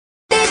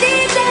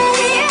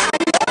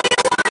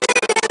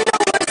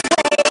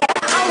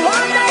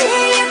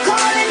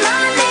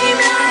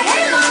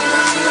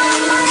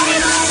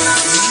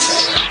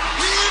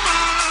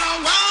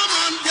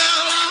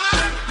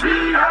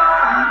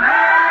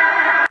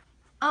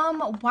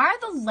why are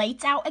the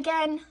lights out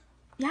again?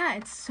 Yeah,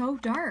 it's so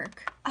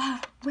dark.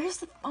 Where's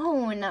the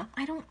phone?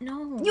 I don't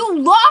know. You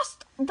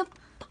lost the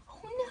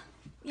phone?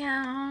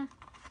 Yeah,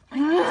 I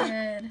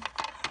did.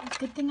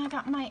 Good thing I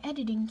got my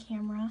editing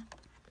camera.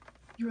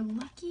 You're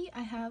lucky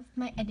I have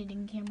my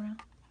editing camera.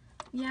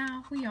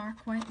 Yeah, we are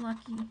quite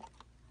lucky.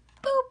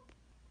 Boop.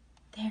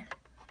 There.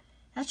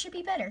 That should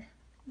be better.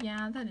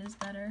 Yeah, that is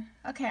better.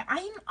 Okay,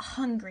 I'm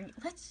hungry.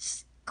 Let's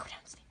just go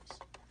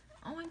downstairs.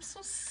 Oh, I'm so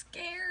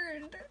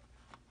scared.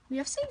 We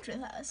have Sage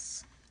with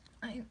us.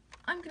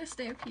 I'm gonna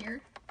stay up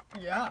here.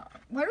 Yeah.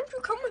 Why don't you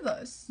come with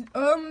us?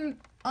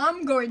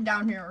 I'm going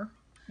down here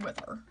with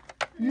her.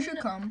 You should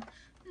come.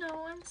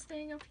 No, I'm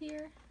staying up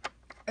here.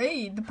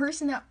 Hey, the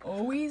person that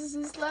always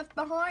is left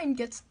behind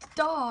gets to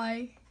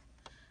die.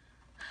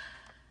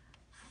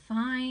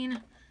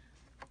 Fine.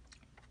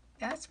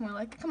 That's more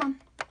like it. Come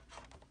on.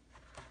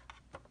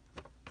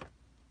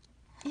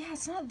 Yeah,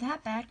 it's not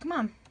that bad. Come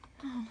on.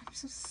 Oh, I'm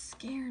so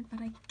scared,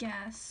 but I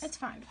guess. It's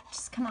fine.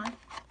 Just come on.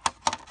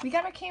 We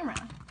got our camera.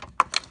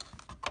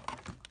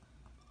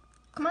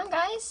 Come on,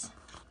 guys.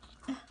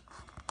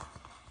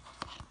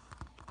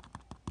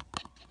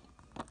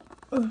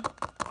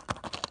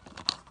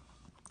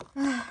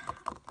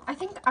 I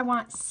think I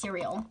want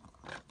cereal.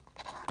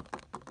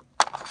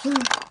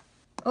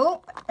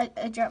 Oh,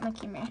 I dropped my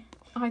camera.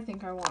 I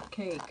think I want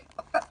cake.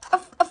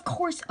 Of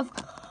course, of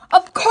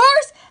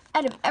course!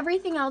 Out of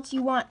everything else,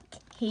 you want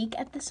cake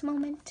at this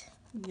moment?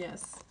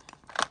 Yes.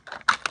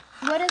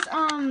 What does,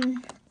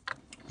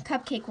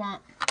 Cupcake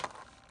want?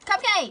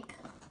 Cupcake!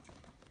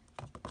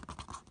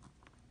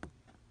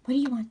 What do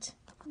you want?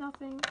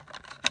 Nothing.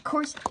 Of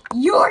course,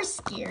 you're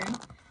scared.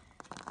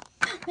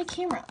 My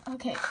camera.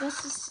 Okay,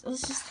 let's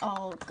just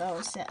all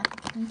go sit at the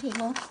kitchen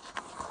table.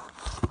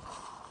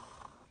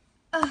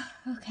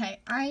 Okay,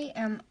 I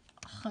am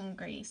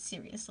hungry,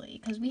 seriously,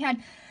 because we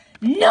had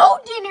no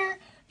dinner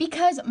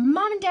because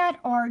Mom and Dad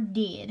are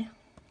dead.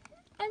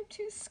 I'm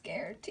too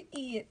scared to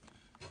eat.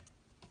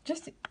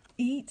 Just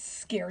eat,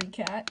 scaredy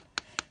cat.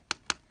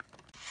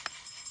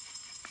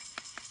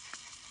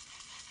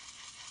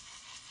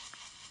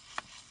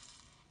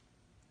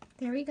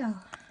 There we go.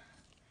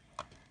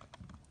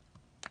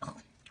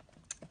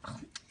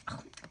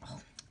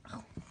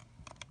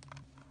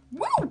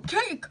 Woo,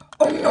 cake!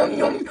 Oh, nom,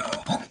 nom.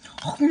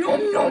 Oh,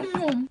 nom, nom,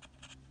 nom.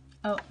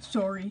 Oh,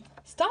 sorry.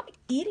 Stop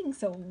eating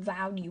so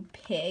loud, you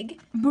pig.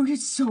 But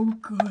it's so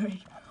good.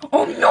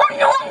 Oh, nom,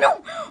 nom,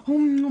 nom. Oh,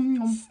 nom,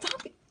 nom.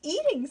 Stop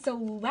eating so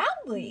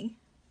loudly.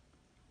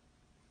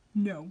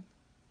 No.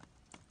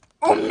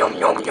 Oh, nom,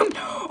 nom, nom.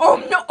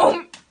 Oh,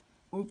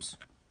 no. Oops.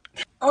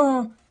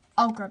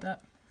 I'll grab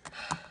that.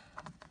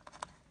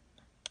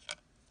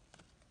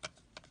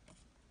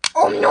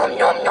 Oh, nom,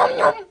 nom, nom,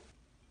 nom.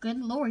 Good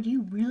Lord,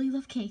 you really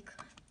love cake.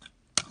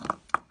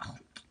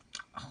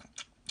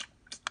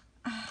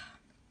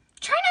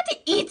 Try not to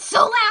eat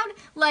so loud.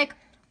 Like,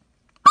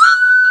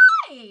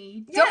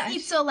 bye! Don't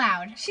eat so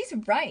loud. She's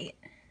right.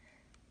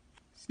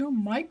 It's not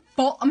my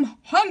fault. I'm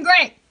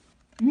hungry.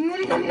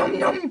 Nom, nom, nom,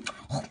 nom.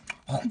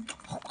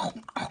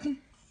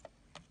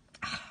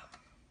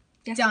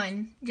 Yes,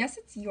 Done. Yes,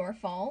 it's your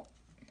fault.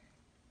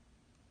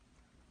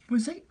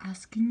 Was I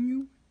asking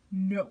you?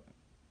 No.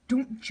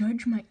 Don't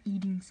judge my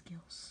eating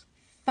skills.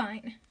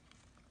 Fine.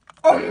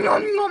 Oh,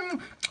 nom,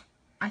 nom.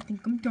 I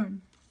think I'm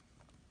done.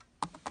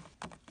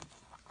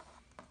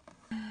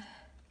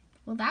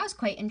 Well, that was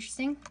quite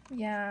interesting.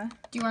 Yeah.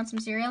 Do you want some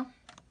cereal?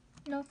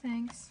 No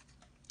thanks.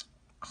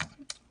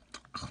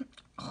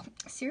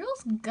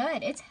 Cereal's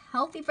good. It's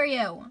healthy for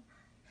you.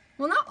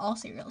 Well, not all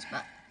cereals,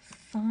 but...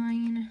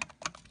 Fine.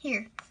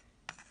 Here.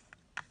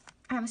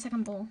 I have a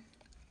second bowl.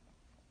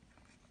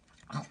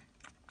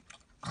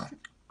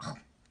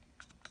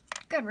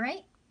 Good,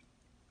 right?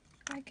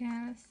 I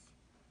guess.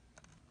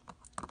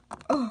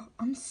 Oh,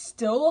 I'm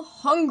still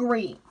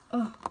hungry.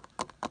 I'm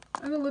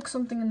gonna look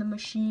something in the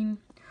machine.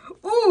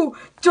 Ooh,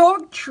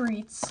 dog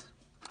treats.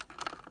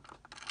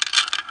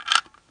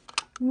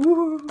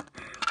 Ooh.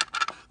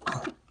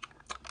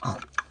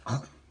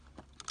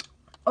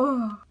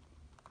 Oh.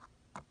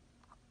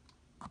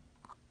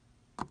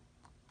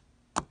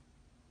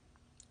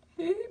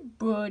 Hey,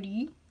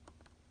 buddy.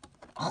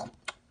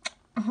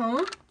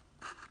 Uh-huh.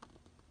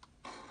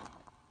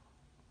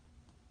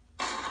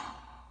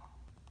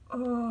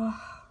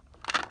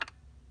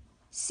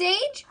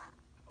 Sage?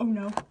 Oh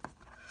no.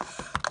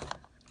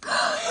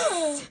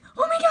 Oh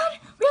my god!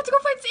 We have to go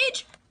find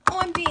Sage!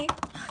 OMB.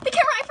 The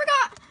camera, I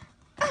forgot!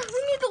 We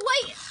need the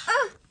light!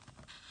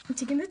 I'm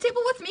taking the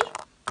table with me.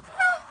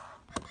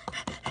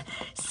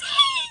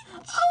 Sage!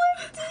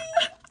 OMD.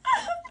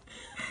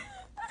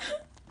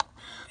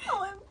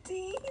 OMD,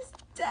 he's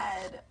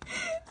dead.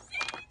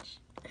 Sage!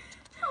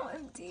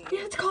 OMD. We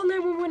have to call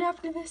 911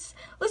 after this.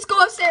 Let's go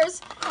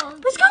upstairs.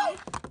 Let's go!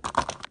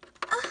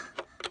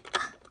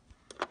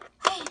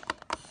 Hey.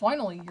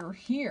 Finally, you're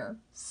here.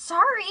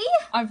 Sorry.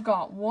 I've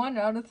got 1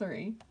 out of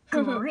 3.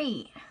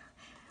 Great.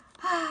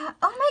 Oh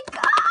my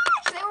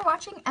gosh! They were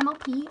watching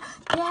MLP.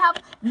 They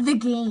have the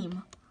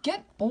game.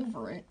 Get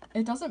over it.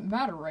 It doesn't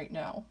matter right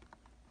now.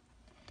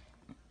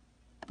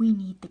 We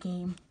need the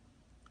game.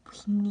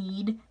 We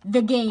need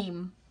the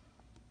game.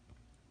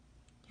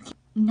 You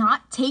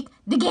cannot take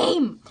the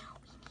game.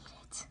 We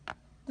need it.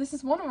 This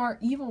is one of our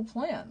evil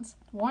plans.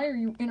 Why are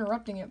you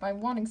interrupting it by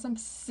wanting some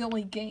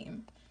silly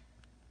game?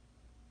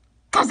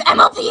 Because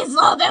MLP is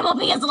love,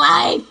 MLP is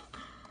life.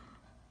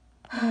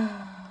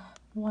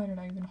 Why did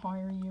I even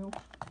hire you?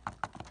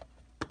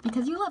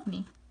 Because you love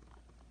me.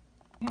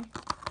 Okay.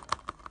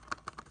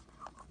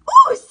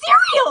 Ooh,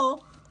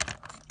 cereal!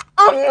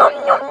 Nom, nom,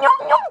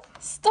 nom, nom.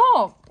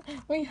 Stop!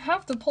 We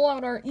have to pull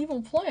out our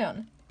evil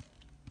plan.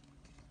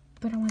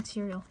 But I want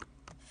cereal.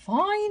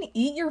 Fine,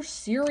 eat your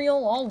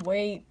cereal, I'll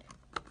wait.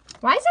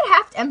 Why is it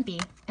half empty?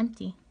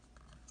 Empty.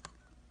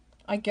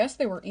 I guess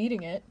they were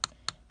eating it.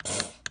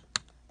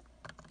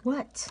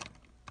 What?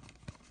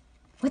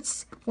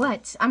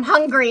 What? I'm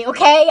hungry,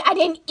 okay? I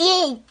didn't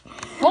eat.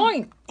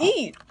 Fine,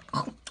 eat.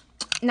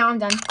 Now I'm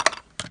done.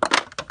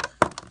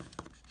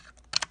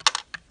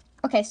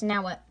 Okay, so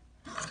now what?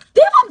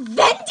 They have a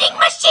vending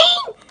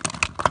machine!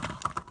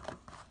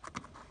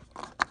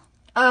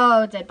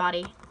 Oh, dead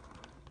body.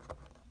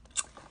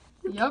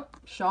 Yep,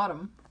 shot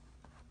him.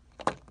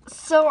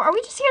 So, are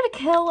we just here to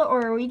kill,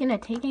 or are we gonna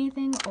take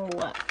anything, or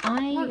what?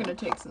 We're gonna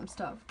take some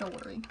stuff, don't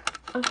worry.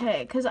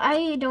 Okay, because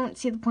I don't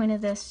see the point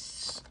of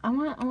this. I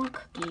want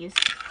cookies.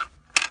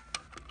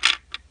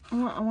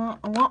 I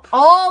want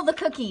all the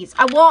cookies.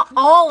 I want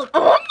all of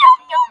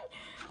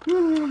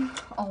no.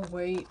 I'll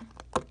wait.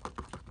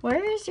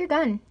 Where is your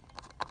gun?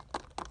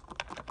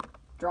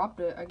 Dropped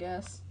it, I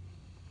guess.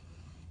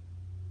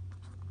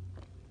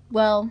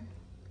 Well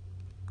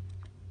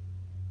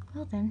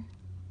then,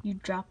 you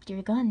dropped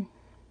your gun.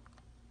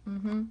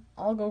 Mm-hmm.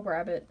 I'll go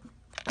grab it.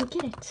 Go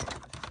get it.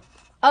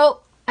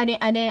 Oh, I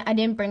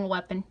didn't bring a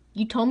weapon.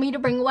 You told me to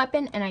bring a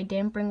weapon, and I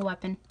didn't bring a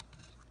weapon.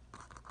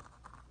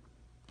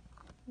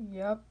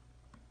 Yep.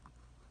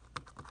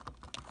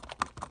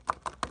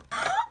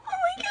 Oh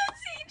my God,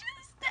 Sage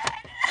is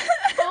dead.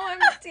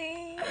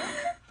 OMG.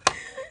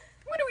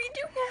 What do we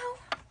do now?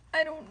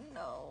 I don't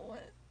know.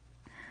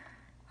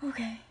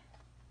 Okay.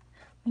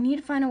 We need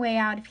to find a way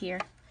out of here.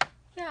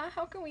 Yeah,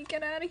 how can we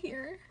get out of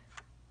here?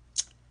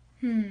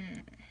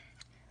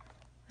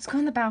 Let's go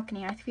on the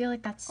balcony. I feel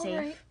like that's safe.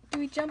 Alright, do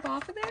we jump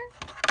off of there?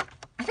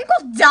 I think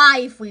we'll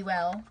die if we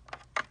will.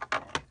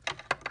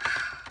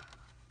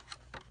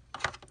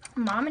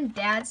 Mom and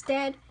Dad's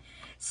dead.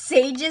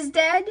 Sage is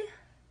dead.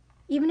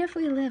 Even if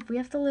we live, we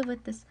have to live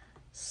with this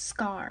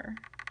scar.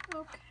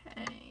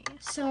 Okay.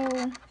 So,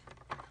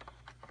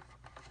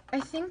 I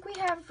think we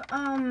have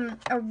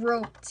a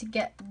rope to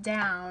get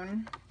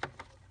down.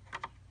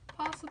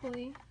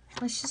 Possibly.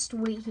 Let's just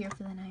wait here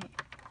for the night.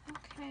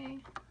 Okay.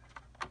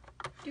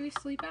 Do we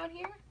sleep out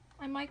here?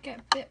 I might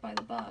get bit by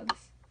the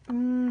bugs.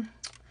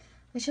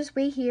 Let's just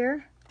wait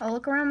here. I'll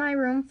look around my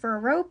room for a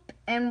rope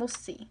and we'll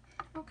see.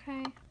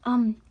 Okay.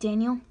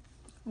 Daniel,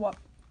 What?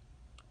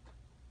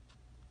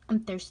 I'm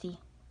thirsty.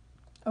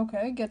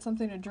 Okay, get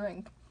something to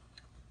drink.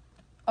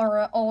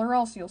 Or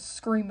else you'll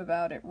scream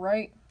about it,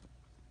 right?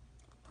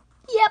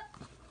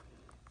 Yep.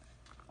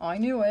 I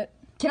knew it.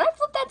 Can I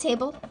flip that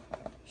table?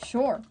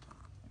 Sure.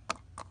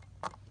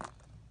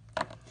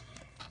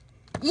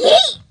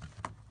 Yeet!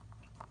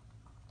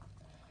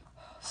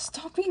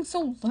 Stop being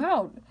so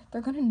loud.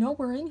 They're gonna know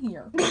we're in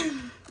here.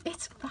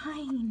 It's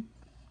fine.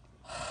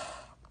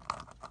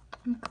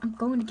 I'm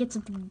going to get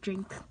something to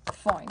drink.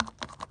 Fine.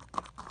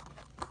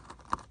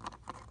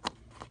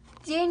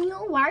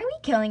 Daniel, why are we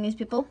killing these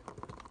people?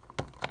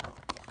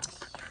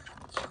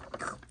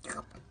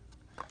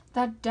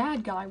 That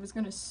dad guy was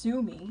gonna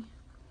sue me.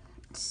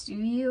 Sue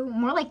you?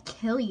 More like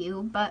kill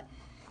you, but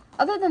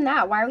other than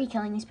that, why are we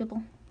killing these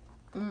people?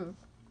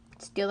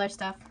 Steal their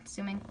stuff,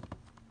 assuming.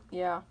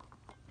 Yeah,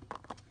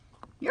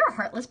 You're a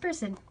heartless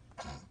person.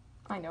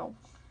 I know.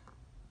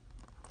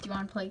 Do you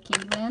want to play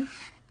Candyland?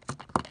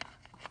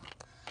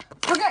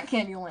 Forget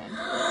Candyland.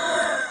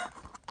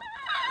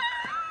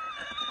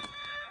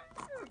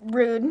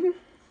 Rude.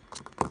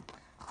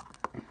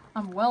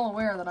 I'm well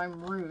aware that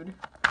I'm rude.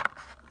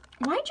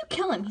 Why'd you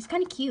kill him? He's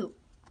kind of cute.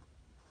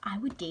 I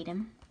would date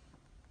him.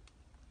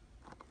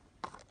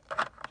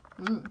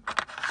 Oh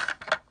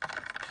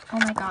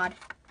my God.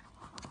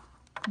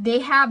 They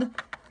have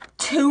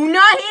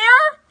tuna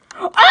here?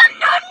 Oh,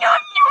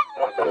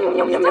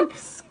 no. Stop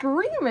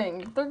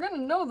screaming. They're gonna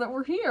know that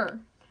we're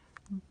here.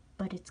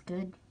 But it's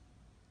good.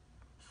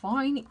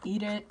 Fine,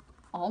 eat it.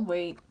 I'll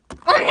wait.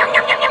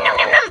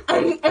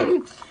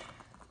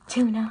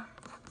 Tuna.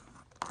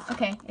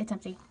 Okay, it's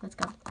empty. Let's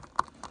go.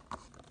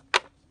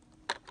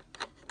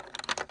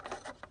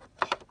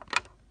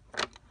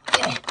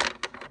 There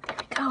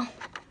we go.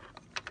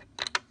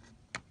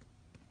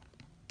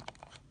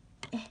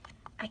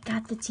 I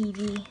got the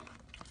TV.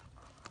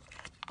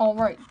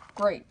 Alright,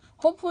 great.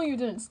 Hopefully you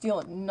didn't steal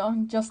it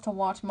not just to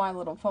watch My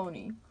Little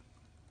Pony.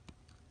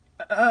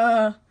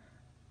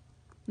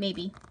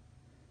 Maybe.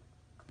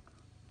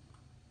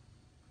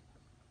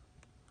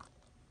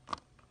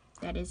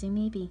 That is a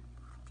maybe.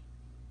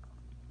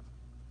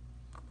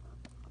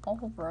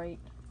 Alright.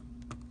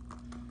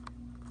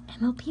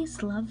 MLP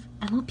is love.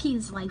 MLP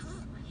is life.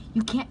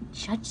 You can't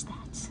judge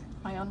that.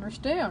 I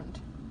understand.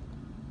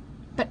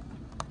 But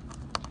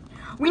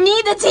we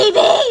need the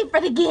TV for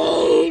the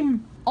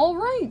game. All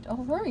right,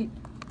 all right.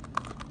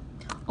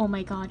 Oh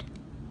my god.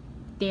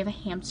 They have a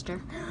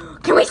hamster.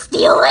 Can we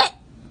steal it?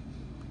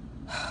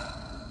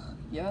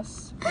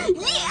 Yes.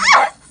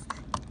 Yes!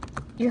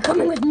 You're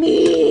coming with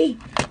me.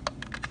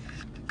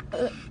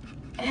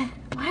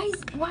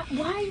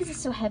 Why is it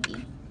so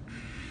heavy?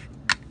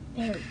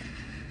 There we go.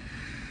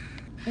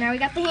 Now we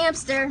got the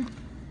hamster.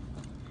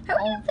 How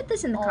do you fit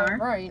this in the car?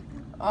 All right.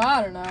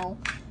 I don't know.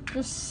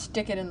 Just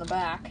stick it in the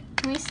back.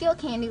 Can we steal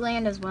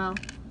Candyland as well?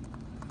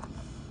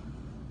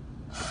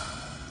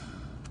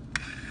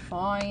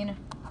 Fine.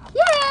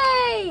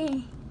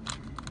 Yay!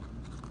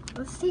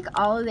 Let's take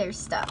all of their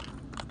stuff.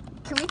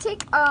 Can we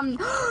take, we'll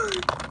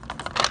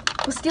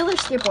steal their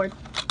skateboard.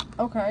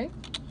 Okay.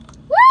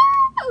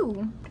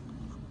 Woo!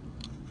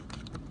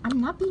 I'm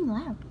not being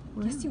loud.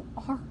 Yes, you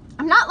are.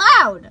 I'm not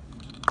loud.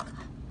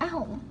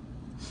 Ow.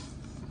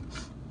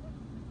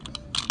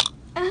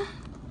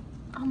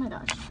 Oh my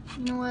gosh.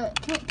 You know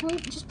what? Can we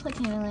just play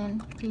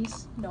Candyland,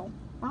 please? No,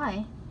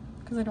 Why?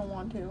 because I don't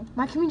want to.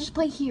 Why can't we just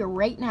play here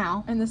right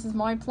now? And this is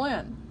my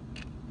plan.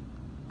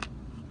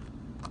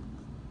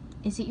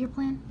 Is it your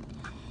plan?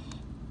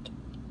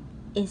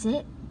 Is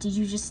it? Did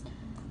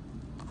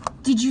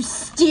you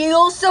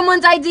steal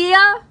someone's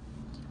idea?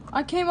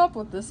 I came up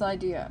with this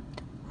idea.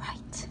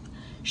 Right.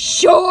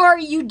 Sure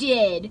you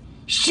did.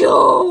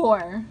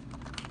 Sure.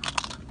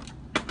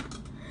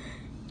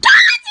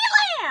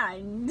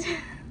 Candyland!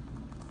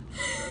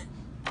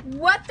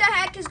 What the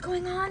heck is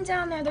going on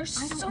down there? There's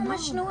so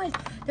much noise.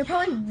 They're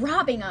probably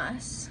robbing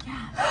us.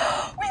 Yeah.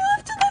 We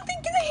left the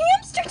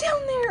hamster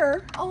down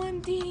there.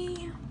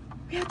 OMD.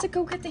 We have to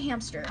go get the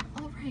hamster.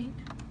 All right.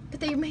 But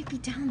they might be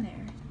down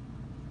there.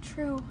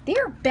 True. They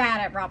are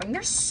bad at robbing.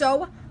 They're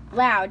so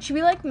loud. Should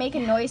we like make a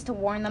noise to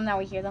warn them that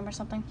we hear them or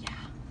something? Yeah.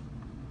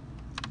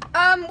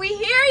 We hear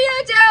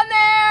you down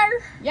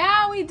there.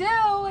 Yeah, we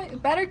do.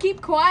 Better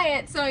keep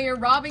quiet so your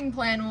robbing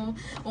plan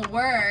will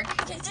work.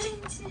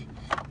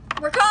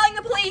 We're calling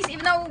the police,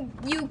 even though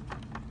you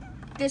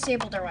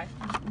disabled our wife.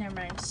 Never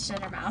mind.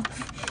 Shut her mouth.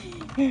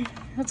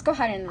 Let's go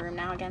hide in the room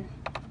now again.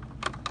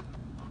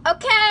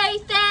 Okay,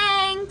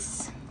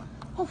 thanks.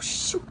 Oh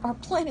shoot, our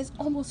plan is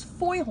almost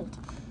foiled.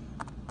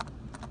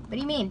 What do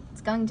you mean?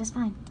 It's going just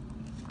fine.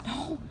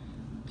 No,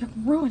 you're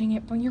ruining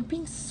it, but you're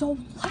being so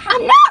loud.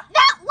 I'm not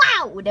that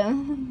loud.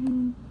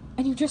 And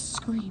you just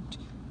screamed,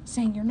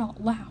 saying you're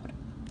not loud.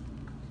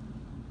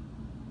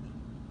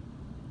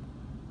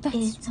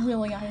 That's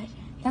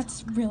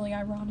really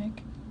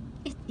ironic.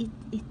 It's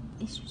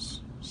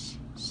shh.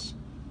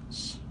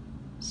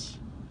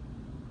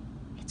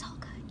 It's all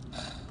good.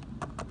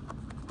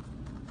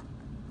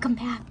 Come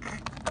back.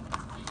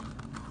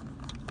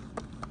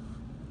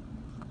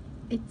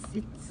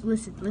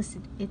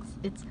 Listen.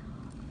 It's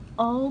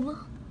all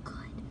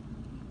good.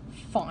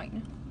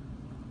 Fine.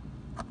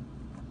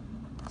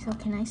 So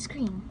can I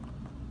scream?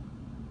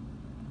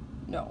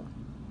 No.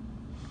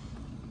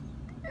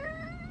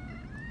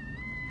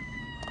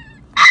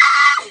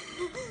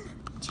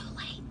 Too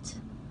late.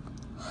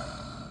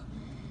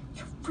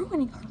 You're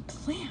ruining our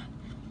plan.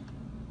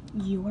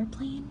 Your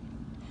plan?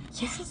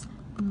 This is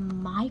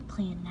my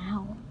plan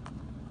now.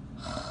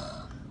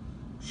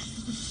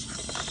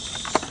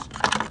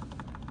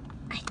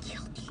 I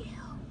killed you.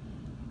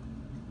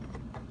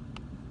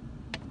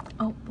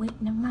 Oh,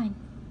 wait, never mind.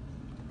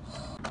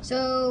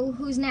 So,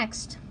 who's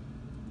next?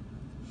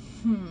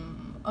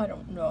 I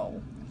don't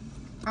know.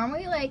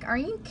 Aren't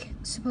you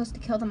supposed to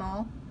kill them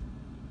all?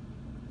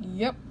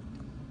 Yep.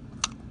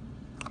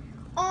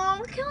 Oh,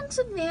 we're killing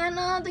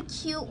Savannah, the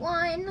cute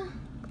one.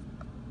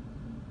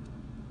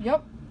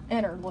 Yep.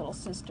 And her little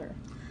sister.